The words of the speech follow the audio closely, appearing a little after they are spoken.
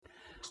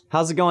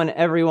How's it going,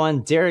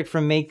 everyone? Derek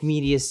from Make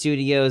Media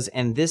Studios,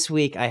 and this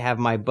week I have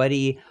my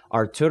buddy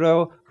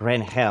Arturo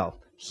Rangel.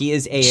 He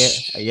is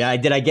yeah.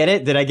 Did I get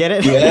it?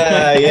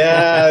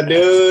 Yeah,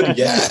 dude.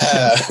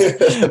 Yeah.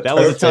 That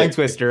was a tongue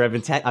twister.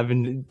 I've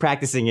been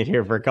practicing it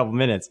here for a couple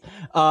minutes.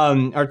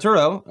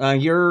 Arturo,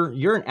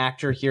 you're an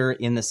actor here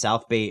in the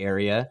South Bay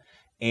area,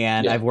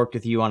 and I've worked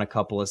with you on a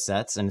couple of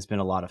sets, and it's been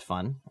a lot of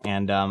fun.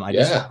 And I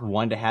just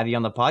wanted to have you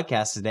on the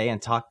podcast today and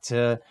talk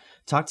to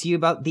you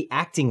about the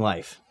acting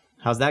life.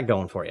 How's that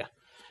going for you?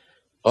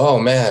 Oh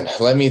man,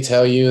 let me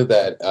tell you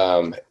that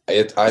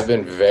I've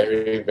been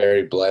very,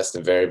 very blessed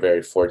and very,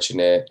 very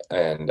fortunate,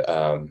 and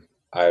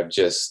I've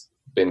just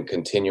been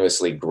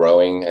continuously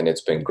growing, and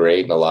it's been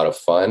great and a lot of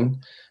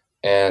fun.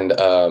 And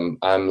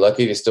I'm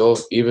lucky to still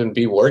even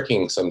be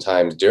working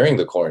sometimes during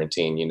the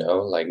quarantine. You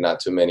know, like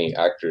not too many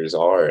actors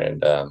are,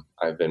 and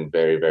I've been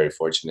very, very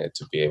fortunate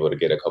to be able to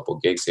get a couple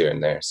gigs here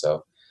and there.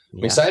 So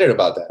I'm excited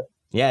about that.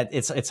 Yeah,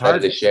 it's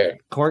hard to share.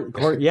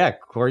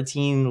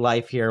 Quarantine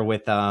life here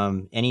with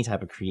any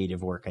type of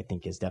creative work, I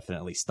think, is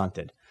definitely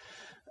stunted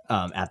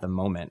at the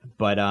moment.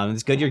 But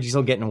it's good you're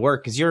still getting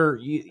work because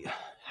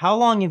how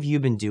long have you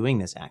been doing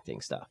this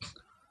acting stuff?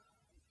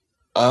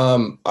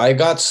 I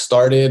got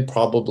started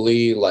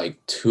probably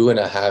like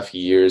 2.5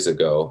 years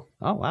ago.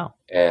 Oh wow!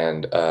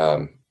 And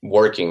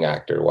working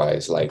actor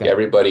wise, like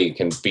everybody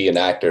can be an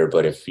actor,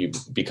 but if you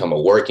become a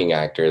working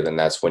actor, then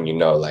that's when you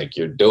know, like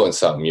you're doing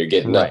something, you're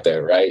getting up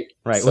there, right?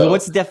 Right. So, well,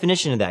 what's the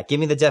definition of that? Give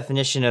me the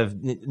definition of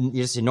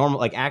just a normal,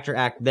 like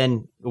actor,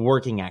 then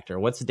working actor.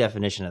 What's the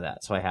definition of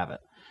that? So I have it.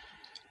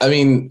 I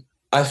mean,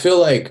 I feel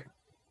like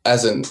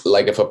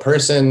if a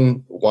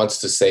person wants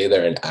to say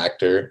they're an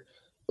actor,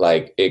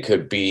 like it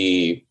could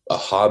be a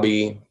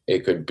hobby, it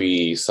could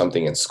be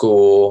something in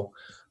school,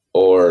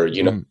 or,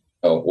 you know,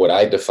 what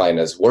I define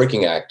as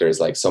working actor is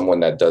like someone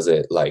that does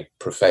it like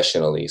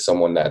professionally,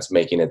 someone that's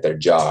making it their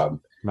job,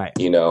 right?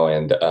 You know,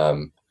 and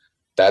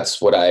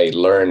that's what I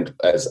learned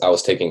as I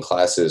was taking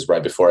classes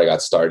right before I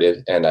got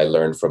started. And I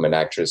learned from an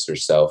actress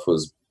herself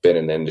who's been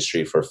in the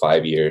industry for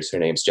 5 years. Her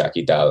name's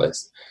Jackie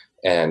Dallas.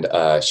 And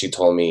she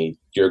told me,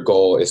 your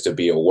goal is to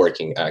be a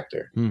working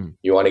actor.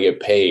 You want to get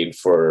paid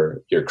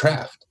for your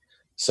craft.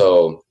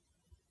 So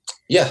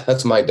yeah,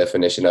 that's my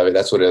definition of it.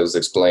 That's what it was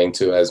explained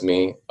to as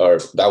me, or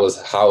that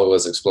was how it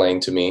was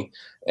explained to me.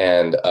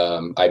 And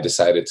I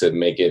decided to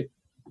make it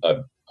a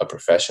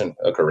profession,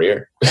 a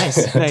career.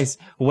 Nice.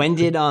 When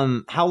did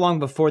how long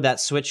before that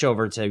switch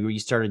over to where you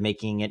started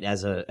making it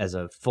as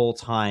a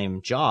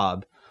full-time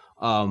job?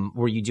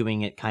 Were you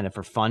doing it kind of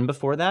for fun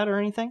before that or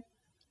anything?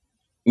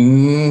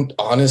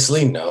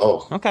 Honestly,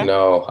 no. Okay.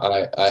 No,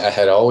 I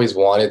had always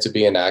wanted to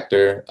be an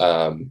actor.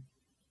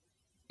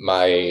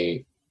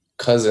 My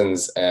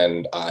cousins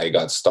and I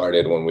got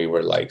started when we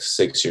were like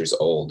 6 years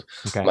old.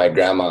 Okay. My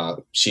grandma,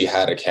 she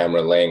had a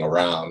camera laying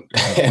around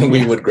and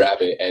we would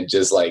grab it and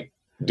just like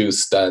do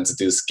stunts,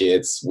 do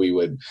skits. We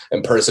would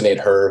impersonate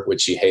her, which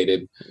she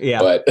hated,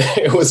 but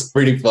it was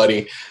pretty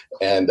funny.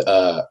 And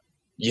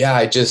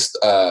I just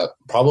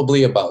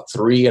probably about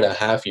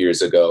 3.5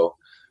 years ago,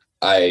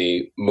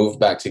 I moved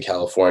back to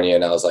California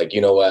and I was like,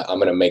 you know what, I'm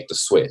going to make the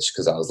switch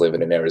because I was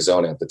living in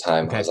Arizona at the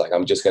time. I was like,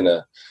 I'm just going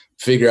to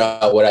figure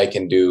out what I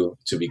can do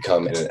to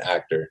become an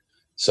actor.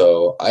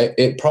 So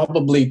it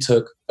probably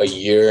took 1.5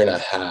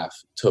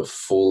 years to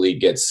fully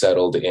get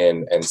settled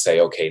in and say,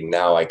 okay,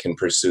 now I can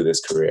pursue this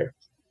career.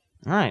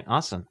 All right.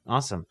 Awesome.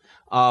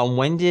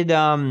 When did,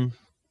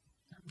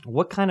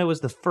 what kind of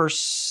was the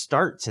first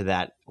start to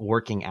that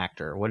working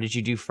actor? What did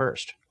you do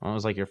first? What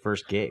was like your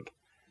first gig?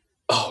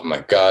 Oh my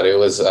God. It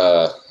was,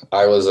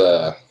 I was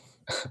an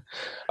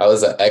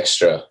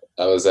extra.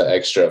 I was an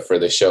extra for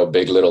the show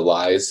Big Little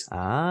Lies.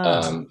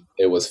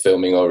 It was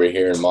filming over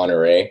here in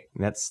Monterey.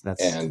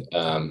 And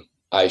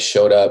I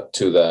showed up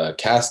to the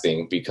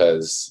casting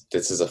because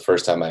this is the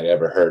first time I'd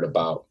ever heard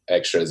about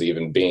extras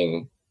even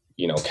being,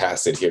 you know,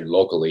 casted here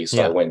locally.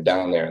 So I went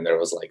down there and there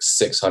was like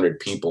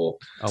 600 people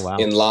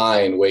in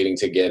line waiting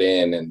to get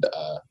in. And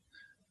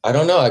I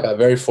don't know, I got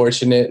very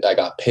fortunate. I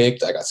got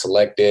picked, I got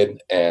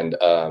selected. And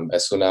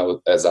as soon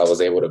as I was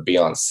able to be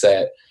on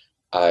set,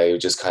 I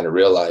just kind of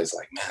realized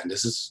like, man,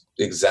 this is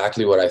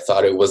exactly what I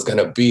thought it was going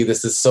to be.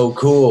 This is so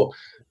cool.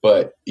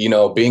 But, you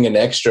know, being an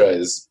extra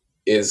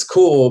is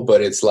cool,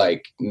 but it's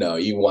like, no,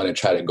 you want to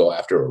try to go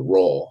after a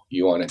role.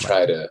 You want to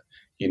try to,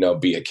 you know,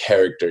 be a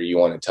character. You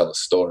want to tell a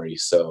story.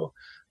 So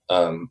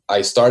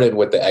I started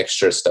with the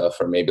extra stuff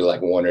for maybe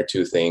like 1 or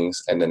 2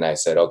 things. And then I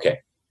said, okay,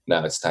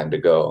 now it's time to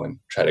go and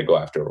try to go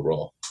after a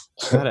role.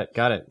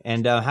 Got it.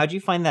 And how'd you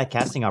find that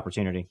casting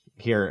opportunity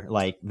here?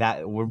 Like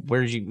that,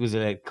 where did you, was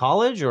it at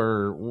college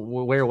or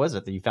where was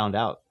it that you found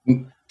out?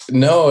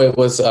 No, it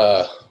was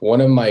one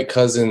of my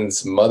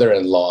cousin's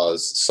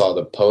mother-in-laws saw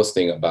the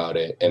posting about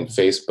it in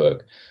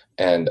Facebook,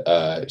 and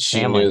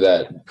she knew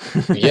that.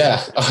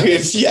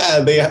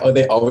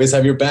 They always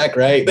have your back,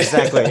 right?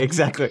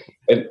 Exactly.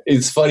 And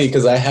it's funny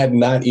because I had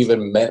not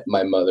even met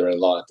my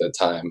mother-in-law at the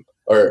time,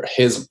 or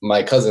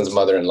my cousin's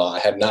mother-in-law. I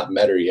had not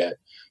met her yet.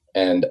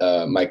 And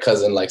my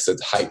cousin likes to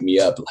hype me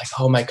up, like,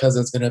 oh, my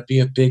cousin's going to be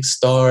a big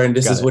star, and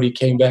this is what he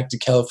came back to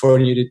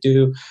California to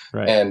do.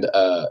 Right. And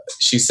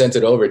she sent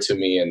it over to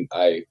me, and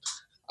I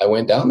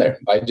went down there.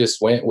 I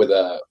just went with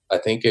I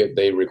think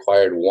they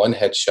required one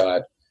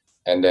headshot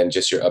and then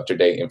just your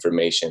up-to-date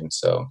information.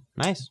 So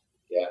nice.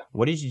 Yeah.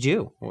 What did you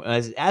do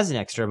as an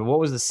extra? But what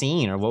was the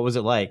scene, or what was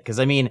it like? Because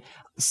I mean,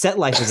 set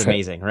life is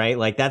amazing, right?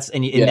 Like that's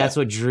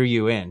what drew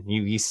you in.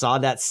 You saw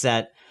that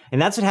set,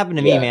 and that's what happened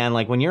to me, man.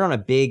 Like when you're on a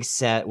big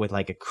set with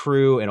like a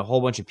crew and a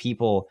whole bunch of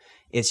people,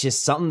 it's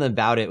just something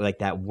about it, like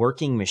that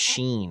working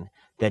machine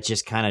that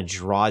just kind of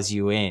draws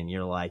you in.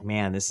 You're like,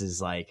 man, this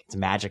is like, it's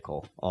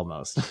magical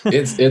almost.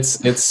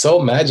 it's so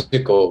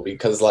magical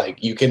because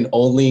like you can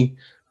only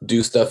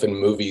do stuff in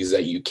movies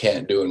that you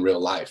can't do in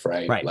real life,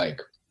 right?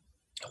 Like,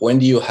 when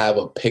do you have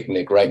a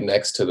picnic right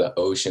next to the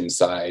ocean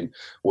side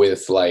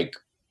with like,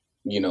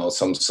 you know,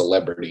 some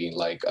celebrity?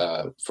 Like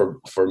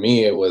for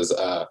me, it was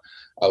I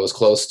was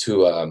close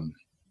to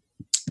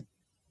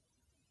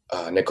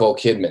Nicole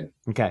Kidman.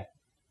 Okay.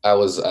 I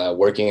was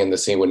working in the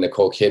scene with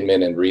Nicole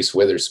Kidman and Reese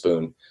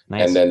Witherspoon.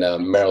 Nice. And then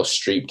Meryl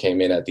Streep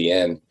came in at the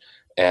end,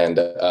 and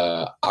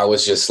I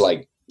was just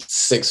like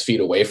 6 feet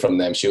away from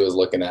them. She was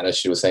looking at us.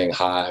 She was saying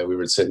hi. We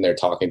were sitting there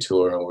talking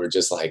to her, and we're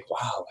just like,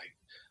 wow, like,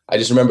 I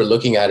just remember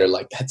looking at her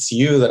like, that's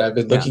you that I've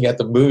been looking at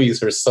the movies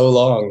for so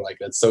long. Like,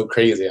 that's so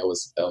crazy. I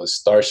was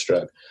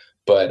starstruck.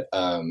 But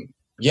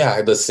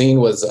the scene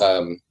was,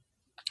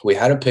 we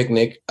had a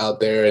picnic out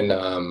there in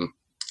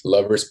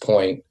Lover's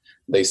Point.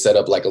 They set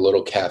up like a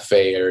little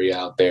cafe area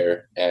out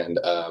there, and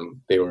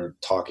they were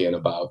talking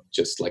about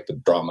just like the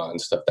drama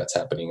and stuff that's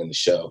happening in the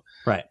show.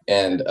 Right.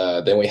 And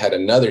then we had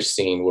another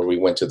scene where we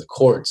went to the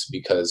courts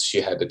because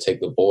she had to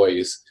take the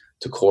boys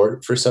to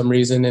court for some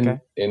reason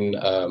in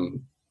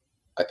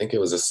I think it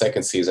was the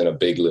second season of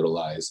Big Little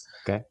Lies.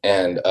 Okay.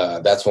 And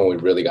that's when we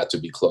really got to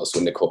be close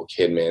with Nicole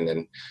Kidman.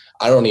 And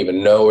I don't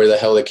even know where the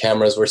hell the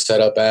cameras were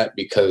set up at,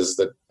 because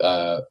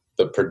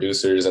the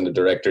producers and the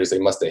directors, they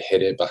must have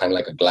hid it behind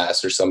like a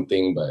glass or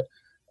something. But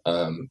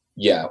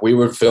we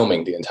were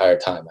filming the entire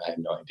time. I had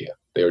no idea.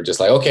 They were just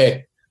like,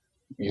 okay,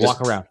 you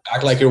walk around,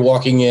 act like you're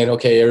walking in.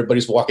 Okay,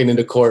 everybody's walking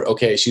into court.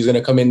 Okay, she's going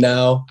to come in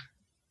now.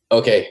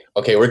 Okay,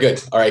 we're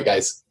good. All right,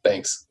 guys,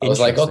 thanks. I was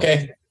like,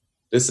 okay.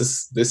 This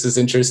is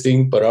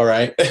interesting, but all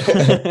right.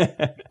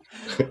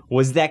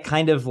 Was that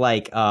kind of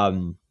like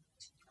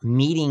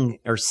meeting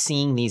or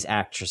seeing these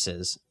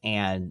actresses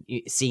and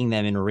seeing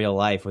them in real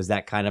life? Was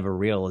that kind of a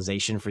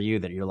realization for you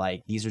that you're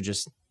like, these are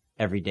just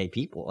everyday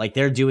people? Like,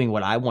 they're doing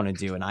what I want to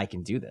do and I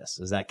can do this.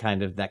 Is that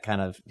kind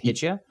of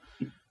hit you?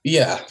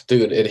 Yeah,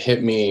 dude, it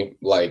hit me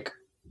like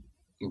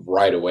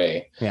right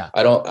away. Yeah.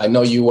 I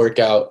know you work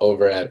out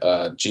over at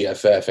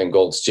GFF and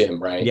Gold's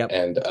Gym, right? Yep.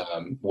 And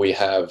we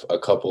have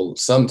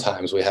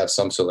sometimes we have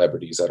some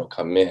celebrities that'll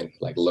come in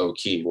like low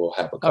key. We'll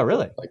have a couple,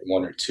 like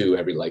 1 or 2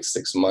 every like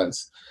 6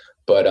 months.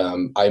 But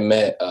I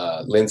met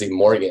Lindsay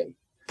Morgan.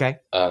 Okay.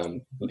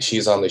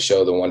 She's on the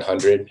show The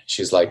 100.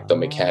 She's like the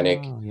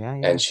mechanic,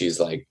 and she's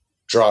like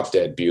drop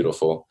dead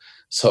beautiful.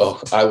 So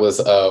I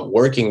was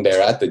working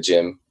there at the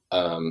gym.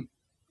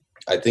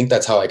 I think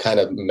that's how I kind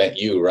of met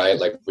you, right?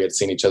 Like, we had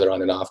seen each other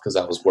on and off because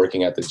I was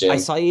working at the gym. I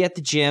saw you at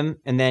the gym,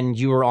 and then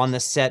you were on the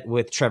set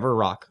with Trevor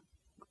Rock,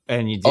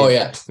 and you did. Oh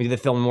yeah, we did the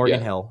film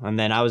Morgan Hill, and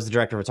then I was the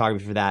director of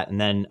photography for that,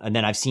 and then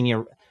I've seen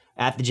you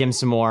at the gym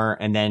some more,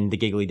 and then the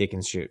Giggly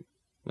Dickens shoot.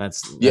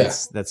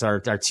 That's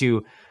our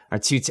two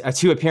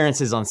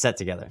appearances on set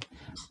together.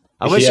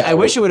 I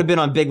wish it would have been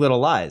on Big Little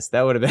Lies.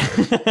 That would have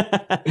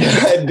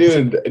been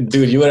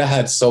dude, you would have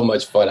had so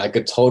much fun. I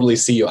could totally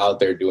see you out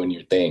there doing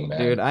your thing,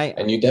 man. Dude,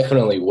 and you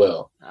definitely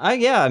will.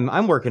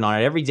 I'm working on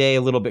it every day,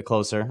 a little bit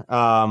closer.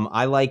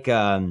 I like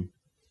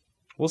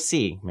we'll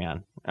see,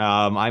 man.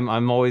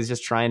 I'm always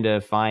just trying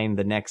to find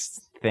the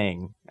next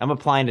thing. I'm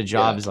applying to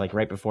jobs like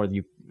right before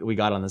we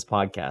got on this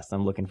podcast.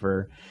 I'm looking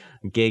for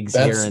gigs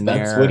here and there.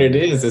 That's what it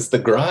is. It's the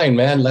grind,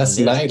 man. Last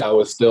night I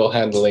was still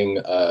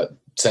handling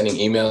sending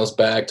emails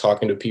back,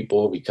 talking to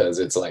people, because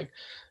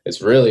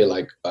it's really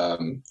like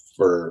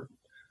for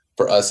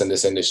us in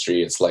this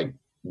industry, it's like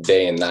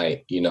day and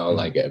night, you know.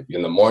 Like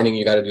in the morning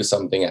you got to do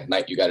something, at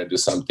night you got to do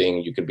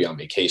something, you could be on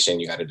vacation,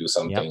 you got to do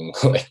something.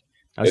 Like,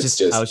 I was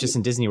just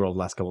in Disney World the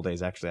last couple of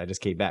days. Actually, I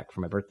just came back for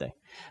my birthday.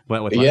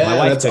 Went with my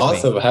wife. That's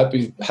awesome.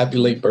 Happy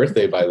late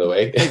birthday, by the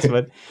way. Thanks,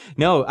 bud.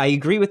 No, I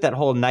agree with that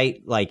whole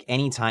night, like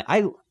anytime.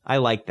 I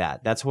like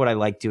that. That's what I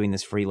like doing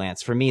this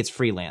freelance. For me, it's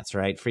freelance,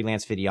 right?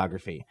 Freelance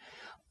videography.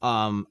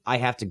 I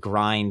have to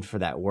grind for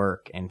that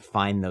work and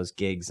find those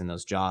gigs and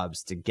those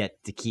jobs to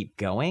keep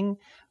going.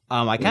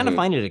 I kind of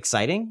find it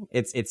exciting.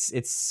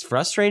 It's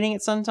frustrating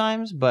at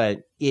sometimes,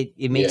 but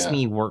it makes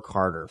me work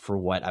harder for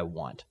what I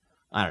want.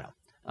 I don't know.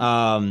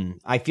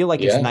 I feel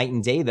like it's night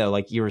and day though,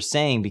 like you were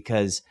saying,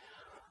 because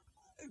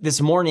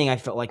this morning I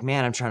felt like,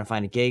 man, I'm trying to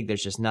find a gig.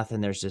 There's just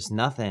nothing.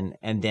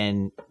 And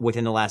then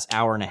within the last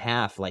hour and a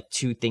half, like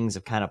 2 things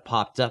have kind of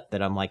popped up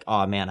that I'm like,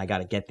 oh man, I got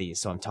to get these.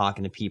 So I'm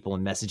talking to people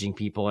and messaging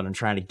people, and I'm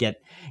trying to get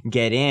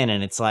in.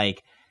 And it's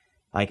like,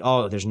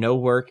 oh, there's no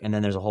work. And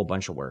then there's a whole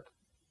bunch of work.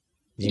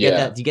 Do you get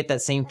that? Do you get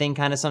that same thing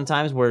kind of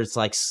sometimes where it's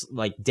like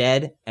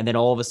dead, and then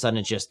all of a sudden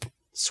it just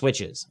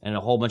switches and a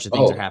whole bunch of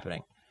things are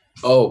happening?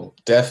 Oh,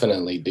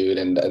 definitely, dude.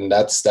 And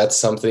that's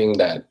something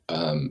that,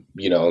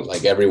 you know,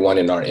 like everyone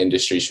in our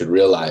industry should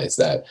realize,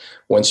 that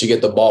once you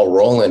get the ball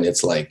rolling,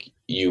 it's like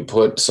you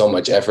put so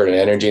much effort and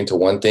energy into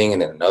one thing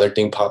and then another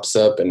thing pops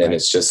up. And then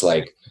it's just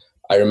like,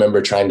 I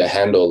remember trying to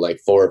handle like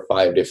 4 or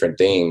 5 different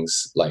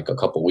things like a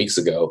couple weeks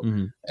ago.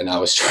 Mm-hmm. And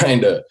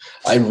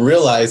I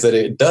realized that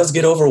it does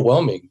get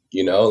overwhelming,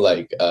 you know,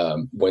 like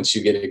once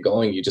you get it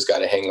going, you just got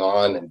to hang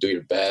on and do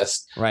your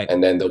best. Right.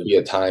 And then there'll be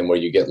a time where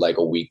you get like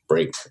a week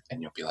break and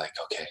you'll be like,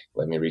 okay,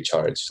 let me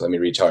recharge.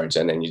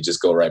 And then you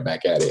just go right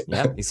back at it.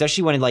 Yeah.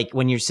 Especially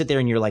when you sit there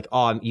and you're like,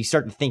 oh, you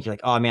start to think, you're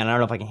like, oh man, I don't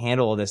know if I can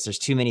handle all this. There's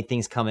too many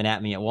things coming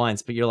at me at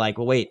once. But you're like,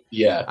 well, wait,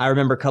 I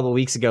remember a couple of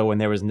weeks ago when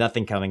there was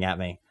nothing coming at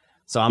me.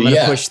 So I'm going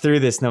to push through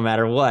this no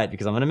matter what,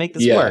 because I'm going to make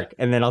this work.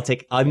 And then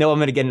I know I'm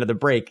going to get another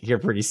break here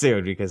pretty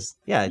soon because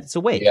it's a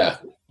wait. Yeah.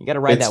 You got to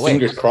ride that way.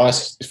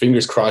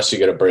 Fingers crossed you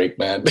get a break,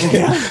 man.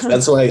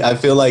 That's why I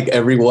feel like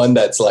everyone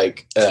that's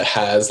like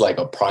has like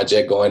a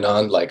project going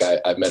on. Like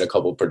I've met a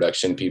couple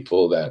production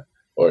people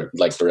or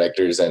like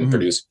directors and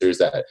producers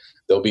that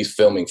they'll be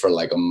filming for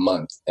like a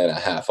month and a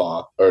half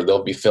off, or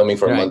they'll be filming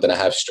for a month and a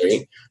half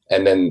straight.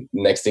 And then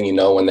next thing you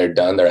know, when they're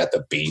done, they're at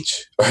the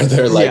beach or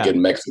they're like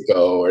in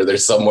Mexico or they're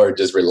somewhere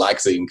just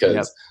relaxing,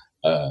 because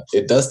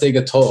it does take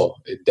a toll.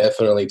 It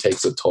definitely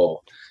takes a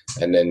toll.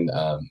 And then,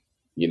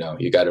 you know,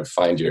 you got to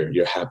find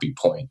your happy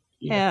point.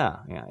 Yeah.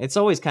 It's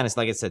always kind of,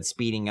 like I said,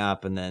 speeding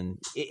up. And then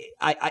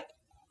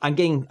I'm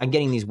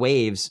getting these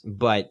waves,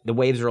 but the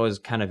waves are always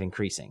kind of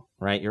increasing,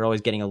 right? You're always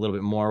getting a little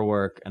bit more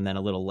work and then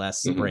a little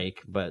less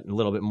break, but a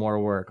little bit more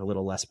work, a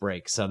little less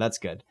break. So that's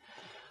good.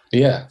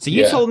 Yeah. So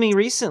you told me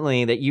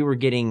recently that you were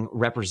getting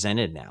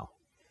represented now.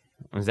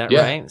 Was that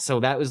right?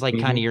 So that was like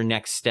kind of your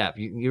next step.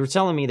 You were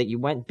telling me that you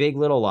went Big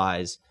Little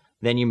Lies,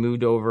 then you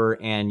moved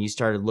over and you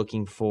started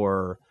looking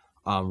for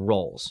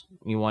roles.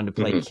 You wanted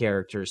to play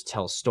characters,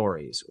 tell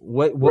stories.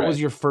 What was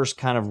your first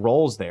kind of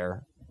roles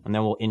there? And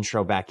then we'll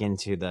intro back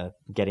into the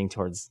getting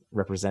towards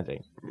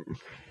representing.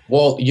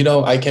 Well, you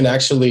know, I can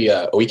actually,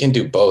 we can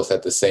do both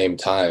at the same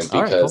time,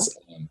 because,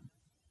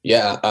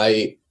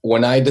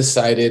 when I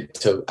decided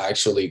to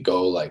actually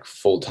go like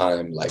full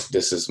time, like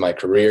this is my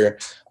career,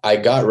 I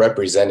got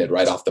represented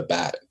right off the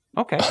bat.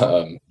 Okay.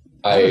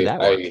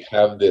 I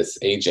have this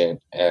agent,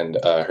 and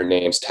her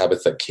name's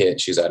Tabitha Kitt.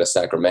 She's out of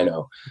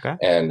Sacramento. Okay.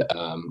 And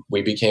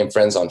we became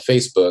friends on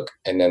Facebook.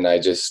 And then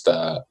I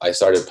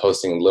started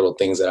posting little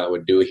things that I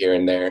would do here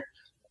and there.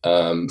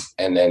 And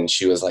then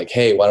she was like,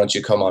 hey, why don't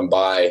you come on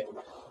by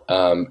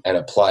and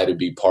apply to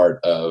be part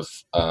of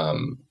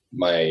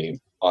my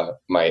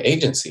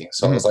agency?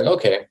 So I was like,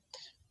 okay.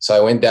 So I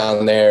went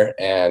down there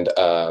and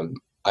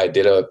I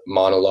did a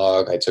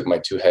monologue. I took my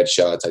 2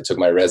 headshots. I took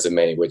my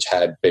resume, which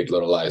had Big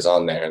Little Lies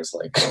on there. It's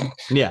like,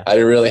 I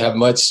didn't really have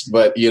much,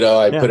 but, you know,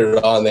 I put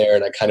it on there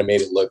and I kind of made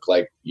it look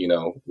like, you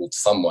know,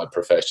 somewhat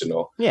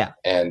professional. Yeah.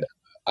 And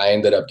I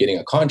ended up getting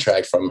a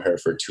contract from her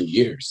for 2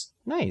 years.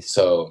 Nice.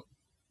 So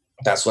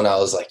that's when I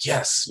was like,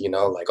 yes, you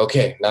know, like,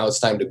 okay, now it's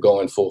time to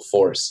go in full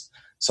force.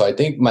 So I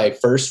think my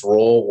first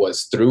role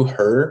was through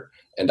her,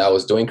 and I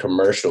was doing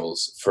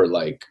commercials for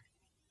like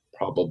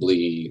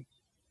probably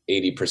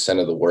 80%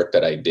 of the work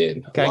that I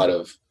did. Okay. A lot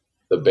of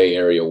the Bay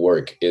Area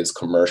work is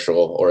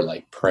commercial or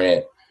like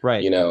print.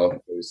 Right. You know,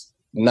 there's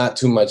not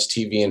too much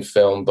TV and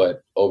film,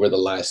 but over the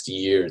last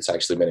year, it's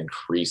actually been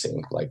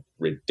increasing like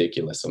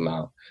ridiculous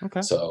amount.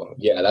 Okay. So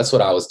yeah, that's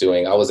what I was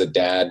doing. I was a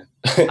dad.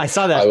 I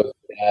saw that. I was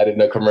a dad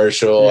in a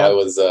commercial. Yep. I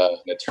was an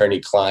attorney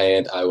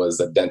client. I was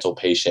a dental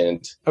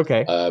patient.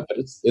 Okay. But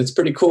it's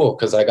pretty cool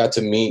because I got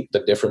to meet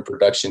the different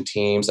production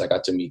teams. I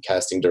got to meet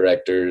casting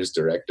directors,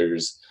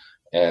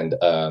 and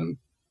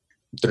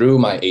through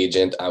my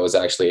agent, I was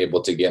actually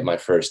able to get my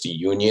first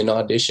union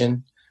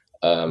audition,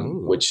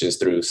 which is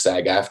through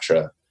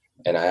SAG-AFTRA.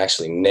 And I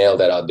actually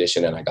nailed that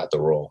audition and I got the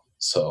role.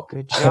 So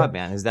good job,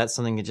 man. Is that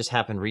something that just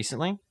happened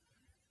recently?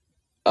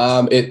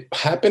 It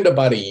happened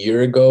about a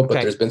year ago, but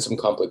there's been some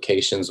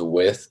complications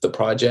with the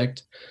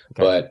project.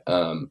 Okay.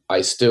 But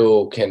I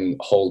still can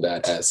hold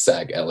that as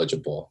SAG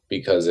eligible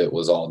because it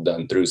was all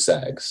done through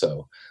SAG.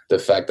 So the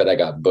fact that I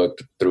got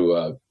booked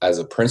through as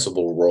a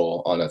principal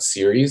role on a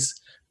series,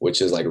 which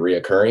is like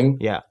reoccurring.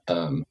 Yeah.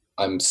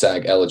 I'm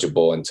SAG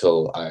eligible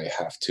until I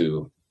have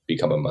to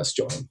become a must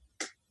join.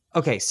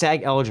 Okay,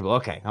 SAG eligible.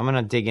 Okay, I'm going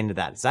to dig into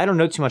that. So I don't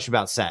know too much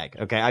about SAG.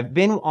 Okay, I've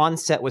been on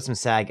set with some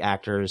SAG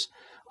actors.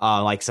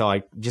 So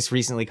I just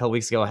recently, a couple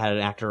weeks ago, I had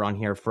an actor on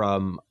here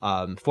from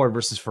Ford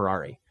versus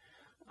Ferrari.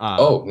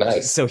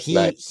 Nice. So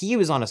he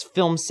was on a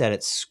film set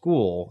at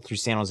school through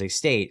San Jose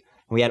State.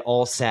 And we had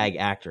all SAG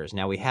actors.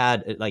 Now we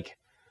had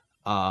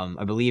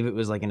I believe it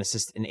was like an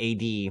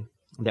AD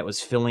that was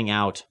filling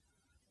out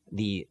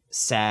the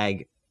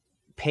SAG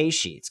pay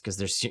sheets because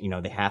there's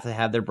they have to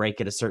have their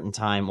break at a certain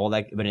time, all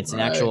that, but it's an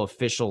actual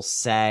official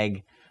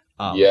SAG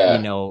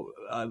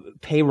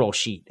payroll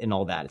sheet and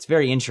all that. It's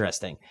very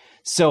interesting.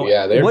 So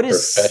yeah, what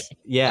is,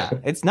 yeah,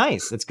 it's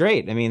nice. It's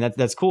great. I mean,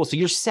 that's cool. So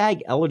you're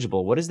SAG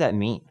eligible. What does that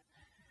mean?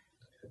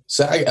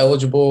 SAG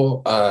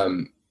eligible.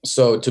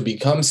 So to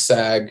become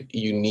SAG,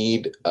 you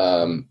need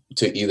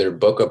to either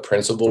book a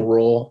principal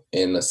role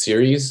in a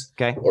series,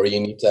 okay, or you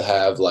need to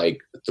have like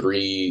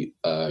 3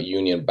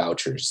 union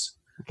vouchers.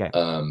 Okay.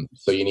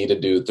 So you need to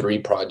do 3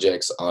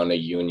 projects on a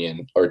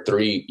union, or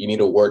you need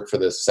to work for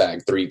the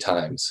SAG 3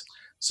 times.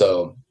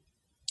 So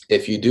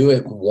if you do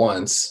it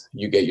once,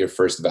 you get your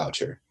first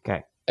voucher.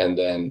 Okay. And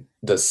then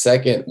the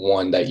second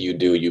one that you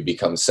do, you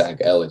become SAG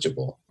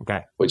eligible.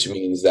 Okay. Which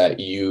means that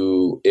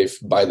if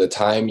by the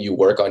time you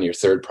work on your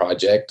 3rd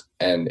project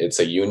and it's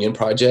a union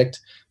project,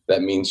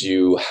 that means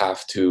you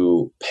have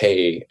to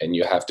pay and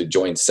you have to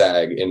join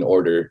SAG in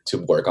order to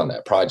work on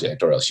that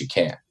project, or else you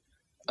can't.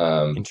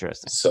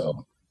 Interesting.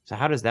 So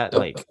how does that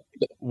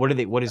what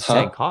does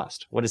SAG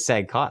cost? What does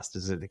SAG cost?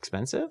 Is it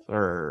expensive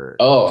or?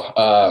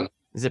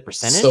 Is it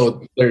percentage?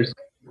 So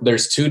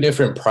there's 2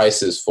 different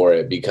prices for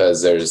it,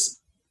 because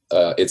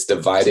it's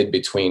divided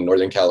between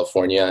Northern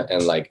California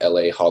and like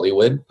LA,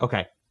 Hollywood.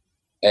 Okay.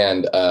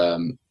 And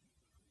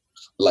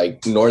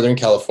like Northern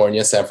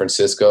California, San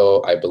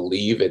Francisco, I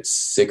believe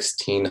it's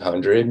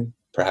 $1,600,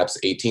 perhaps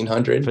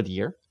 $1,800 for the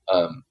year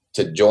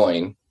to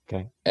join.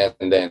 Okay.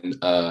 And then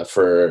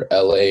for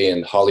LA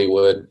and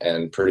Hollywood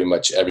and pretty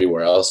much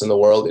everywhere else in the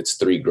world, it's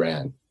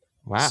 $3,000.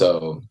 Wow.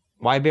 So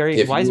why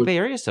is Bay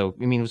Area so?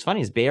 I mean, what's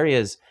funny is Bay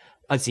Are's,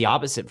 it's the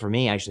opposite for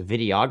me. Actually,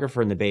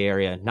 videographer in the Bay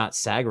Area, not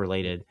SAG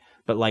related,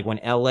 but like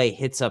when LA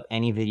hits up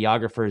any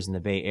videographers in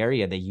the Bay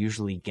Area, they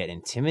usually get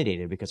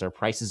intimidated because our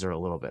prices are a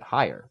little bit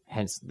higher.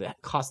 Hence, the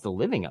cost of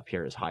living up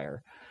here is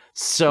higher.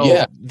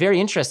 So very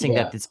interesting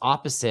that it's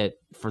opposite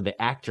for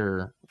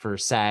for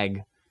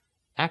SAG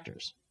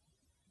actors.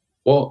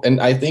 Well, and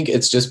I think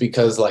it's just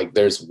because like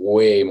there's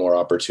way more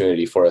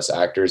opportunity for us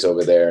actors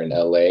over there in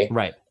LA.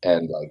 Right.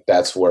 And like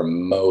that's where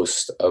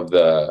most of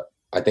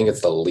I think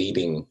it's the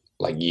leading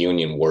like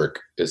union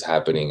work is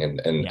happening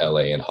in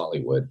LA and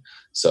Hollywood.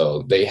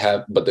 So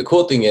but the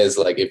cool thing is,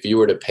 like, if you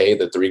were to pay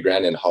the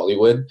 $3,000 in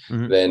Hollywood,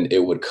 then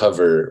it would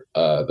cover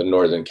the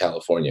Northern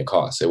California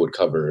costs. It would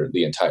cover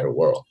the entire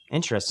world.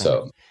 Interesting.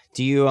 So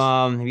do you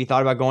have you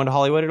thought about going to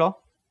Hollywood at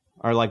all,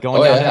 or like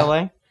going down to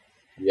LA?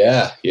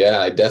 Yeah,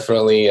 I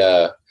definitely.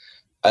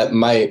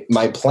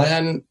 My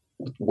plan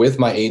with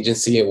my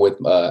agency and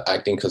with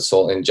acting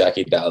consultant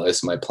Jackie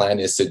Dallas, my plan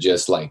is to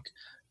just like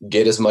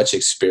get as much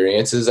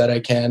experiences that I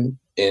can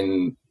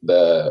in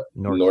the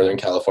Northern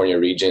California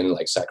region,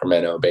 like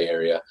Sacramento, Bay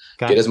Area.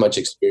 Get as much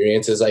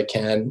experience as I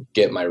can,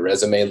 get my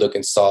resume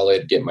looking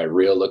solid, get my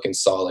reel looking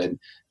solid.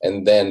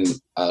 And then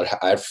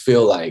I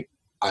feel like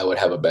I would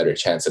have a better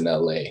chance in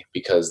LA,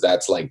 because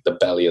that's like the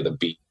belly of the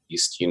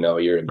beast. You know,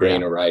 you're a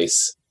grain of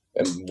rice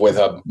and with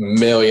a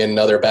million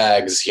other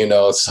bags, you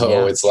know,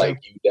 so it's like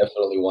you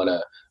definitely want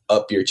to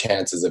up your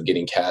chances of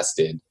getting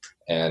casted.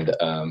 And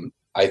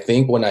I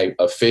think when I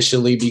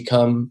officially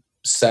become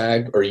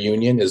SAG or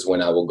union is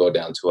when I will go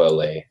down to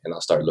LA and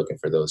I'll start looking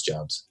for those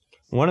jobs.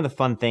 One of the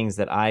fun things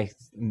that I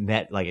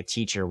met, like a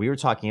teacher, we were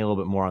talking a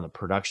little bit more on the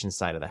production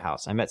side of the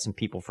house. I met some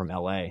people from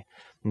LA,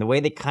 and the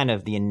way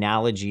the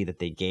analogy that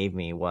they gave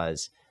me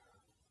was,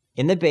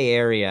 in the Bay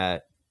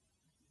Area,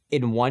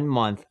 in 1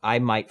 month, I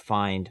might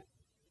find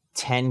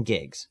 10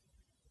 gigs.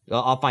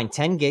 I'll find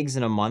 10 gigs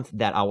in a month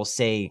that I will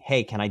say,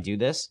 hey, can I do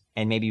this?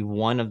 And maybe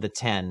one of the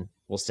 10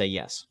 will say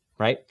yes,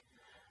 right?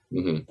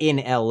 Mm-hmm. In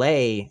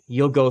LA,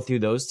 you'll go through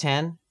those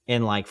 10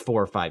 in like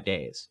 4 or 5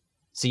 days.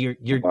 So you're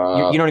you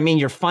know what I mean?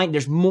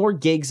 There's more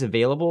gigs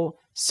available.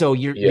 So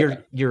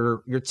your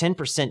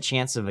 10%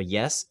 chance of a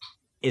yes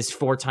is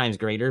 4 times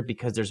greater,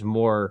 because there's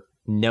more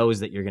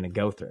no's that you're going to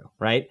go through,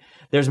 right?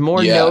 There's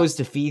more no's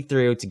to feed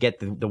through to get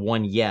the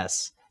one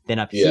yes than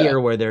up here,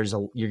 where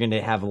you're going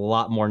to have a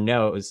lot more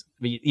no's.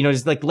 You know,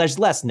 it's like there's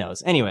less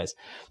no's. Anyways,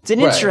 it's an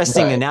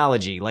interesting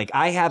analogy. Like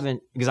I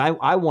haven't, because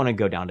I want to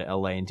go down to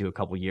LA and do a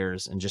couple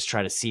years and just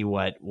try to see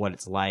what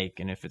it's like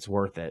and if it's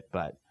worth it.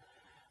 But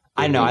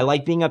I know I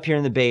like being up here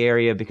in the Bay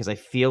Area because I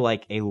feel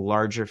like a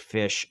larger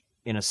fish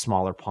in a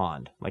smaller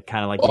pond. Like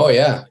kind of like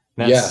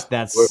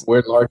that's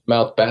we're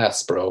largemouth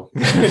bass, bro.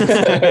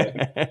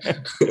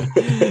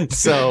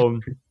 So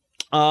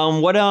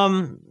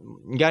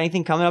you got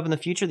anything coming up in the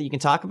future that you can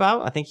talk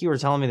about? I think you were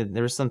telling me that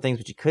there were some things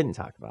which you couldn't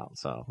talk about.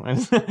 So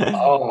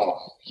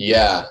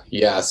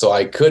So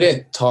I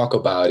couldn't talk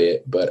about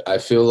it, but I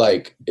feel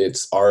like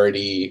it's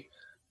already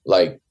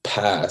like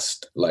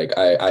past. Like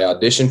I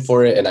auditioned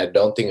for it and I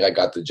don't think I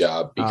got the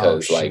job,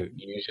 because like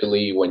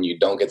usually when you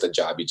don't get the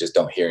job, you just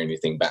don't hear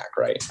anything back,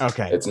 right?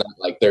 Okay. It's not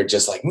like they're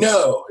just like,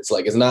 no. It's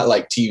not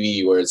like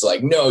TV where it's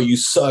like, no, you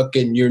suck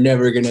and you're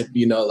never gonna,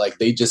 you know, like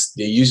they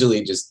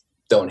usually just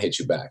don't hit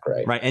you back,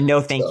 right? Right. And no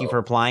thank you for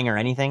applying or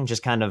anything,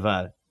 just kind of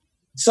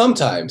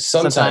sometimes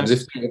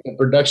if the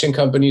production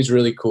company is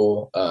really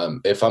cool,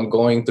 if I'm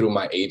going through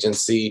my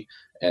agency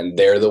and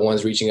they're the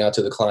ones reaching out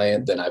to the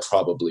client, then I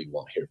probably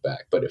won't hear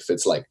back. But if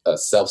it's like a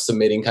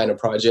self-submitting kind of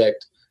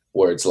project,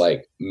 where it's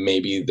like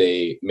maybe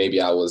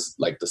I was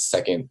like the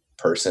second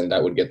person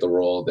that would get the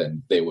role,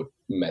 then they would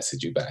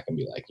message you back and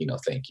be like,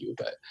 thank you.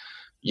 But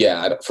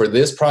yeah, for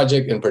this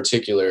project in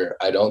particular,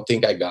 I don't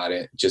think I got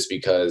it just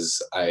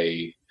because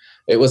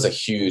it was a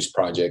huge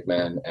project,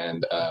 man.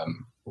 And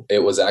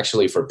it was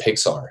actually for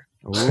Pixar.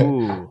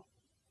 Ooh.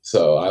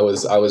 So I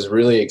was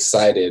really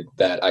excited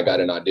that I got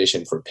an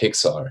audition for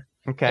Pixar.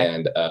 Okay.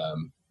 And,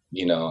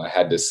 I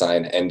had to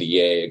sign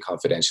NDA,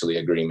 confidentially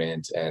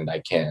agreement, and I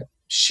can't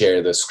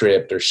share the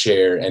script or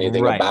share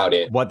anything about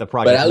it. What the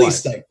project was. But at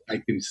least I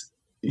can.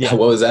 Yeah,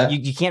 what was that?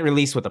 You can't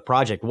release what the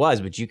project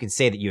was, but you can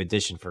say that you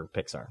auditioned for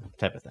Pixar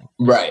type of thing.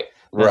 Right.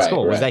 That's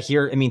cool. Right. Was that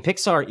here? I mean,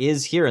 Pixar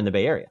is here in the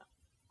Bay Area.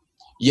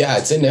 Yeah,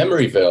 it's in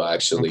Emeryville,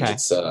 actually. Okay.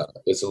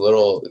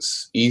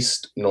 It's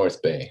East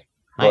North Bay,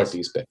 nice.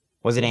 Northeast Bay.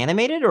 Was it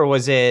animated or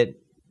was it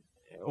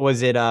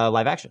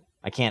live action?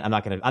 I'm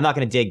not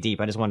gonna dig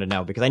deep. I just wanted to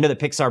know because I know that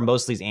Pixar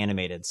mostly is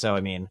animated. So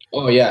I mean.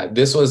 Oh yeah,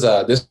 this was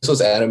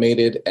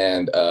animated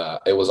and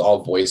it was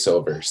all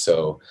voiceover.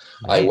 So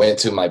nice. I went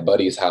to my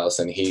buddy's house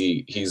and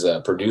he's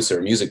a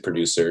music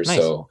producer. Nice.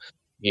 So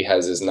he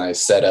has this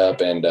nice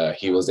setup and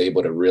he was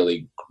able to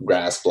really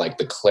grasp like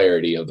the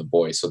clarity of the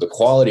voice. So the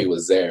quality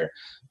was there.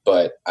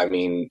 But I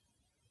mean,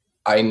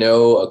 I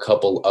know a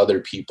couple other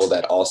people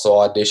that also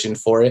auditioned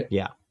for it.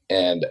 Yeah.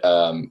 And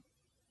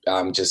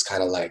I'm just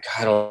kind of like,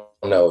 I don't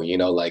know,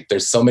 like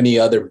there's so many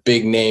other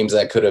big names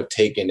that could have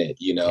taken it,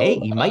 Hey,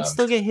 you might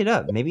still get hit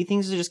up. Maybe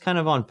things are just kind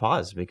of on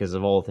pause because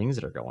of all the things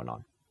that are going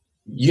on.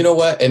 You know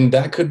what? And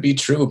that could be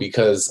true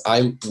because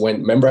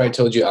remember I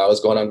told you I was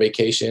going on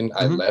vacation. Mm-hmm.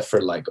 I left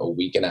for like a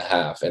week and a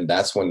half and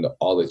that's when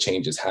all the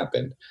changes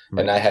happened.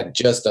 Right. And I had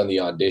just done the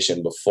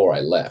audition before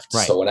I left.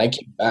 Right. So when I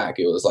came back,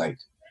 it was like,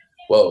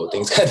 whoa,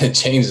 things kind of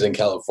changed in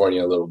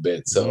California a little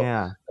bit. So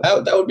yeah.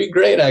 that would be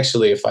great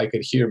actually if I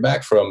could hear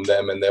back from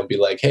them and they'll be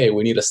like, hey,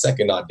 we need a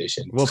second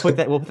audition. We'll put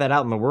that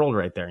out in the world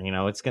right there.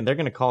 They're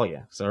gonna call you,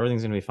 so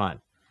everything's gonna be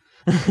fine.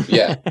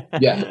 Yeah.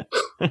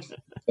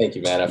 Thank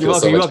you, man. I feel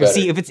so much better.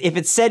 See, if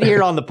it's said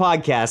here on the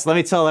podcast, let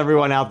me tell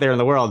everyone out there in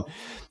the world,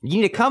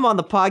 you need to come on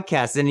the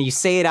podcast and you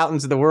say it out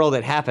into the world.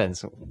 It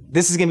happens.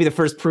 This is gonna be the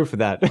first proof of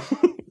that.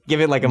 Give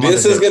it like a month.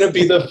 This is going to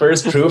be the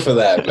first proof of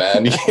that,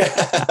 man.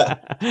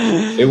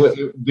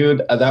 Yeah.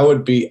 Dude, that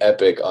would be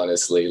epic,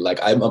 honestly. Like,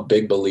 I'm a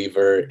big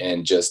believer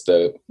in just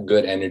the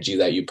good energy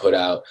that you put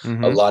out.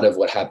 Mm-hmm. A lot of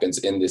what happens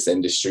in this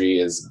industry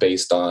is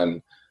based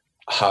on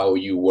how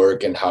you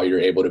work and how you're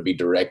able to be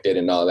directed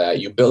and all that.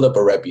 You build up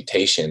a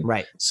reputation.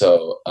 Right.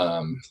 So,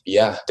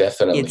 yeah,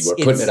 definitely.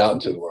 We're putting it out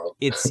into the world.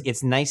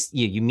 It's nice.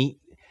 You meet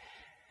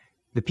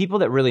the people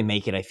that really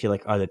make it, I feel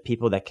like, are the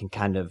people that can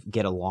kind of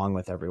get along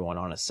with everyone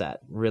on a set.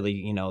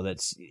 Really,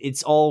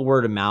 it's all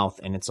word of mouth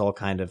and it's all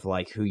kind of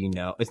like who you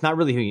know. It's not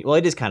really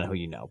it is kind of who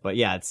you know, but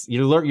yeah,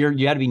 you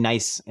got to be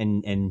nice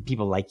and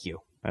people like you.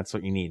 That's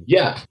what you need.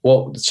 Yeah.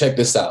 Well, check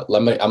this out.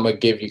 I'm going to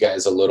give you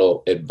guys a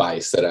little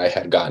advice that I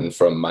had gotten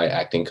from my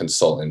acting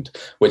consultant,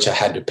 which I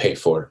had to pay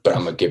for, but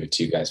I'm going to give it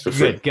to you guys for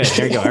free. Good.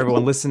 There you go.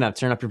 Everyone listen up.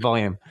 Turn up your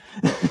volume.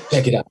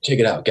 Check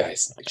it out,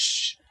 guys.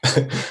 Shh.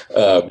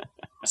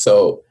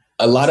 So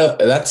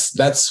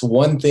that's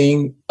one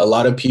thing a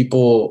lot of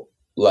people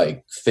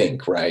like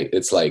think, right?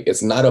 It's like,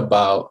 it's not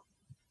about,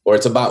 or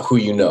it's about who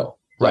you know.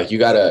 Right. Like you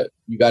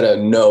gotta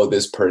know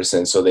this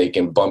person so they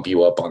can bump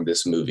you up on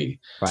this movie.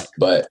 Right.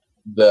 But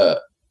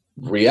the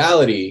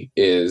reality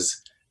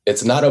is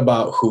it's not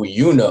about who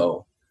you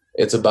know,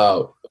 it's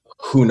about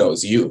who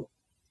knows you.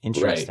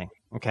 Interesting.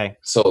 Right? Okay.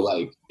 So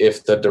like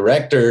if the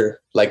director,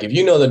 like if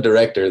you know the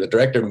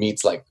director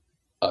meets like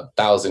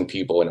 1,000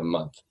 people in a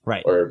month.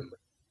 Right. Or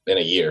in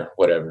a year,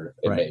 whatever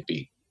it may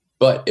be.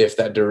 But if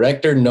that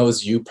director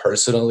knows you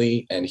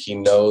personally and he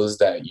knows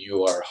that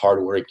you are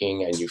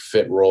hardworking and you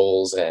fit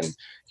roles and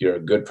you're a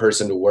good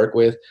person to work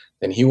with,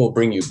 then he will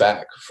bring you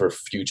back for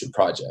future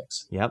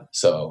projects. Yep.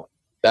 So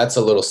that's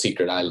a little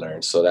secret I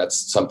learned. So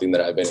that's something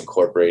that I've been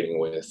incorporating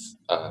with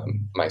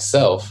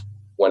myself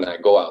when I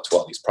go out to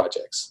all these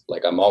projects.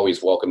 Like I'm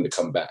always welcome to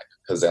come back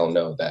because they'll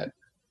know that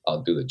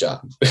I'll do the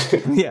job.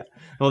 Yeah.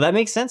 Well, that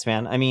makes sense,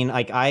 man. I mean,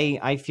 like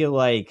I feel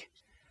like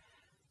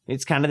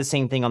it's kind of the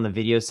same thing on the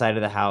video side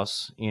of the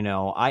house.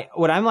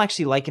 What I'm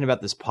actually liking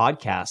about this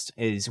podcast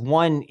is,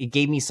 one, it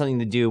gave me something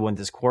to do when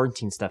this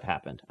quarantine stuff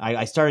happened.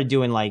 I started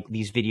doing like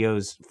these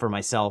videos for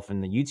myself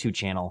and the YouTube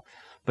channel,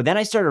 but then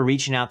I started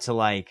reaching out to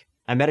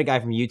I met a guy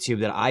from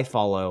YouTube that I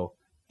follow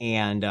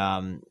and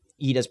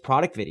he does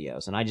product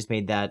videos, and I just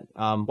made that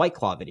White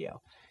Claw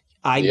video.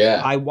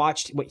 I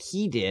watched what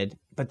he did,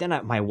 but then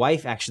my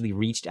wife actually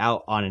reached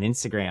out on an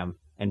Instagram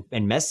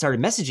and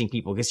started messaging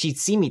people because she'd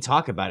seen me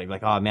talk about it.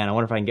 Like, oh man, I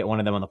wonder if I can get one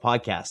of them on the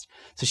podcast.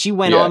 So she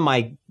went on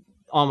my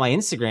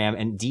Instagram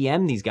and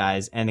DM'd these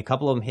guys, and a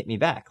couple of them hit me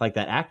back, like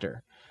that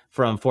actor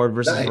from Ford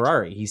versus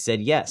Ferrari. He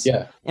said yes.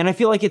 Yeah. And I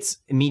feel like it's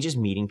me just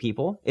meeting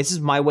people. This is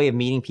my way of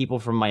meeting people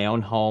from my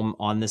own home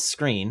on this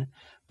screen,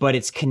 but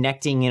it's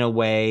connecting in a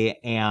way.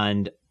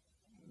 And,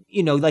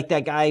 like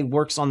that guy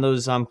works on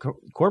those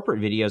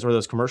corporate videos or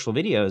those commercial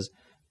videos.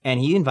 And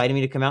he invited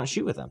me to come out and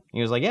shoot with him.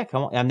 He was like, yeah,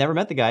 come on. I've never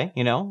met the guy,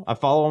 you know, I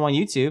follow him on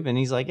YouTube, and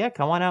he's like, yeah,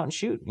 come on out and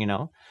shoot, you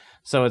know?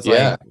 So it's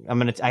like,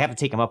 I have to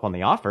take him up on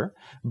the offer,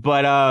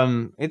 but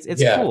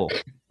it's cool.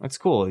 It's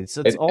cool. It's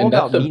all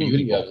about meeting people. That's the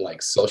beauty of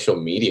like social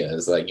media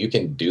is like, you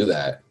can do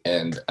that.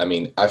 And I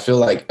mean, I feel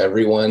like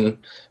everyone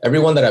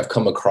that I've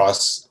come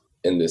across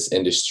in this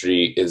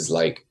industry is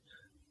like,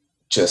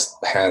 just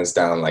hands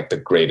down like the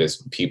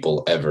greatest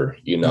people ever,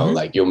 you know,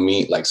 like you'll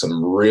meet like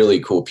some really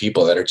cool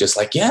people that are just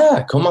like,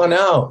 yeah, come on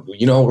out.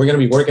 You know, we're going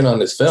to be working on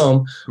this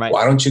film. Right.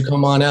 Why don't you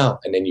come on out?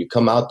 And then you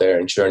come out there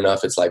and sure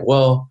enough, it's like,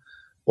 well,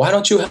 why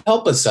don't you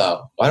help us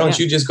out? Why don't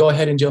you just go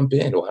ahead and jump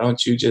in? Why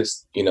don't you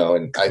just, you know,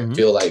 and I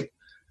feel like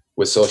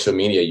with social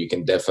media, you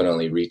can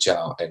definitely reach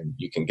out and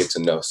you can get to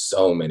know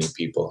so many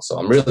people. So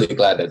I'm really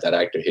glad that that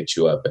actor hit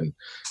you up. And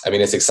I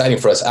mean, it's exciting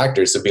for us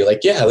actors to be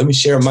like, yeah, let me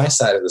share my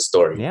side of the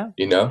story. Yeah.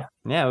 You know?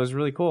 Yeah, it was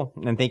really cool.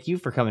 And thank you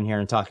for coming here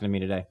and talking to me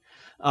today.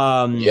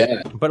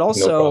 But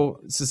also, no,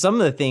 so some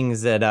of the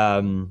things that,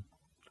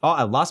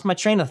 I lost my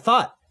train of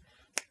thought.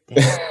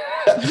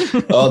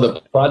 Oh,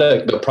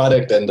 the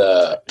product and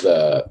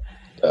the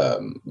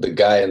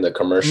guy in the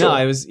commercial. No,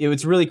 it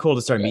was really cool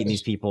to start meeting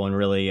these people and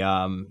really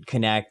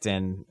connect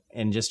and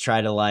just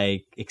try to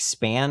like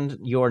expand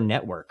your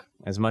network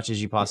as much as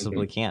you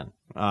possibly can.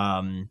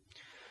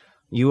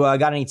 You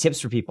got any tips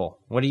for people?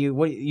 What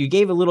you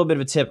gave a little bit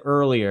of a tip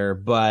earlier,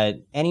 but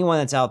anyone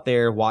that's out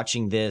there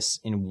watching this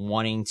and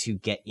wanting to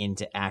get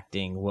into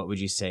acting, what would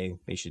you say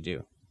they should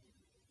do?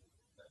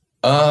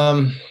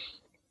 I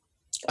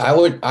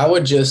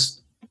would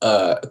just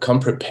come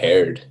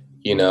prepared.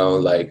 You know,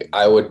 like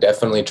I would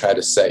definitely try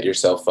to set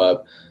yourself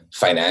up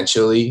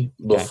financially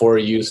before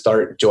you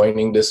start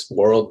joining this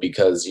world,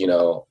 because, you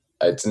know,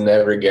 it's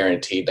never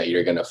guaranteed that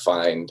you're going to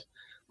find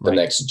the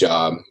next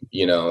job,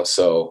 you know,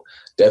 so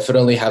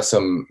definitely have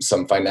some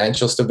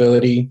financial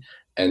stability,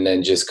 and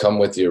then just come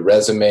with your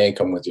resume,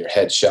 come with your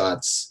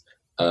headshots.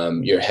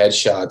 Your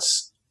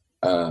headshots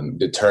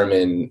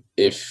determine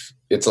if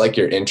it's like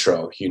your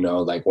intro, you know,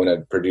 like when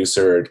a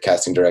producer or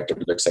casting director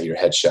looks at your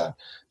headshot,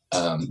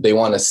 they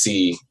want to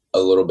see a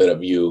little bit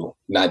of you,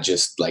 not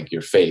just like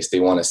your face. They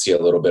want to see a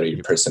little bit of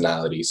your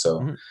personality.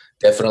 So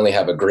definitely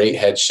have a great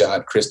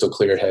headshot, crystal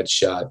clear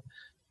headshot,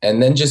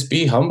 and then just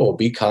be humble,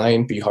 be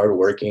kind, be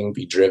hardworking,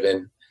 be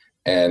driven,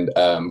 and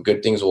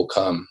good things will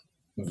come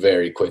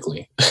very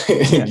quickly.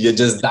 You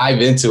just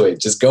dive into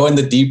it, just go in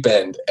the deep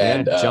end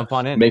and jump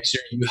on in. Make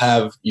sure you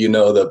have, you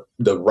know,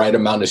 the right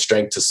amount of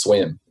strength to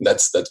swim.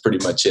 That's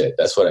pretty much it.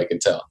 That's what I can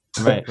tell.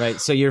 Right.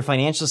 So your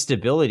financial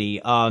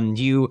stability,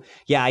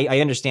 I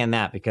understand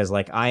that, because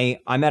like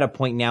I'm at a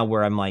point now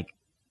where I'm like,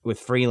 with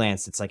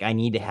freelance, it's like I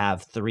need to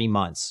have 3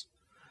 months,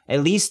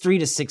 at least 3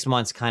 to 6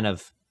 months kind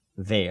of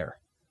there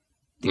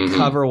to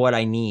cover what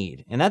I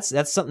need. And that's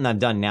something I've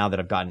done now that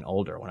I've gotten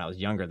older. When I was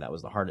younger, that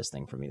was the hardest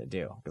thing for me to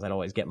do, because I'd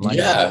always get money.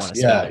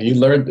 You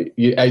learned,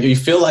 you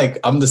feel like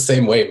I'm the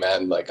same way,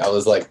 man. Like I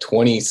was like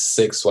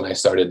 26 when I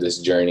started this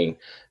journey.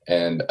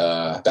 And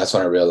that's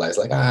when I realized,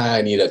 like,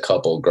 I need a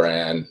couple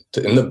grand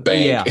in the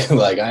bank.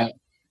 Like I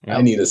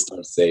need to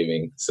start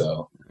saving.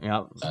 So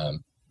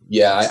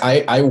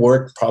I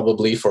worked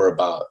probably for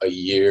about a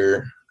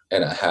year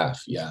and a half,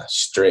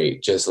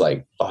 straight, just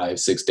like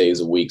 5-6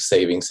 days a week,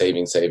 saving.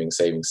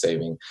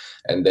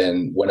 And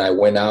then when I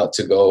went out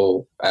to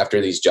go after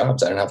these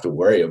jobs, I didn't have to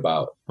worry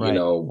about, you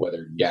know,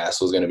 whether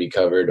gas was going to be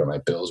covered or my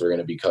bills were going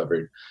to be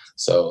covered.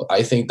 So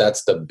I think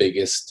that's the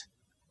biggest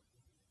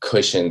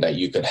cushion that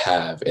you could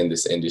have in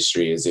this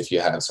industry, is if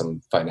you have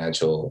some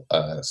financial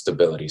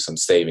stability, some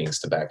savings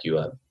to back you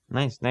up.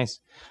 Nice.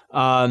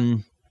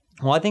 Well,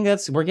 I think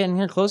we're getting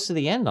here close to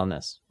the end on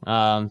this.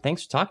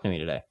 Thanks for talking to me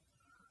today.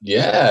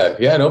 Yeah,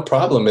 no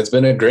problem. It's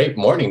been a great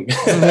morning.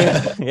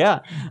 I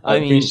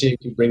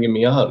appreciate you bringing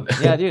me on.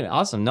 Yeah, dude,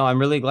 awesome. No, I'm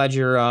really glad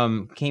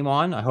you came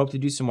on. I hope to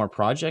do some more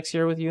projects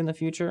here with you in the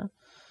future.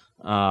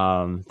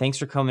 Thanks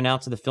for coming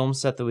out to the film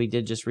set that we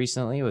did just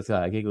recently with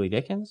Giggly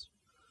Dickens.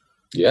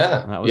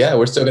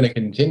 We're still going to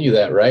continue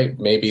that, right?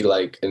 Maybe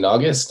like in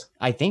August?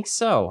 I think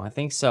so.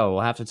 We'll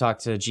have to talk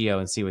to Gio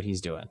and see what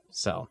he's doing.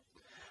 So,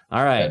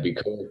 all right. That'd be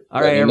cool.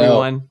 All right,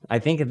 everyone. I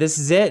think this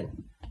is it.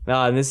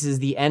 This is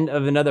the end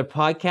of another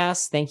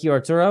podcast. Thank you,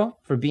 Arturo,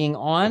 for being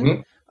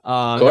on.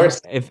 Of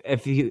course.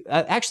 If you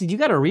actually, do you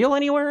got a reel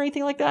anywhere or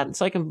anything like that,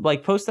 so I can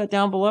like post that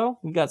down below?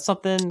 You got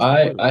something?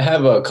 I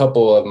have a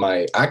couple of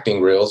my acting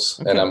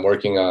reels, and I'm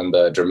working on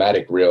the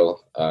dramatic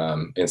reel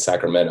in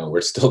Sacramento.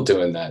 We're still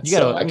doing that. You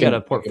got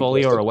a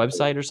portfolio or a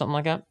website or something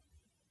like that?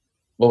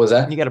 What was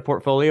that? You got a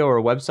portfolio or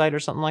a website or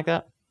something like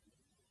that?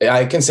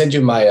 I can send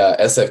you my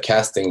SF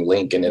Casting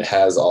link, and it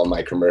has all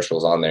my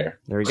commercials on there.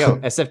 There we go.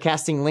 SF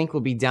Casting link will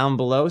be down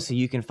below, so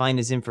you can find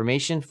his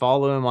information.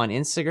 Follow him on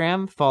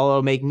Instagram.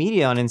 Follow Make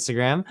Media on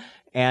Instagram.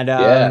 And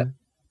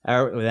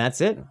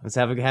that's it. Let's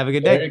have a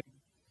good day.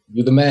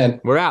 You the man.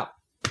 We're out.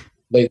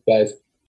 Late, guys.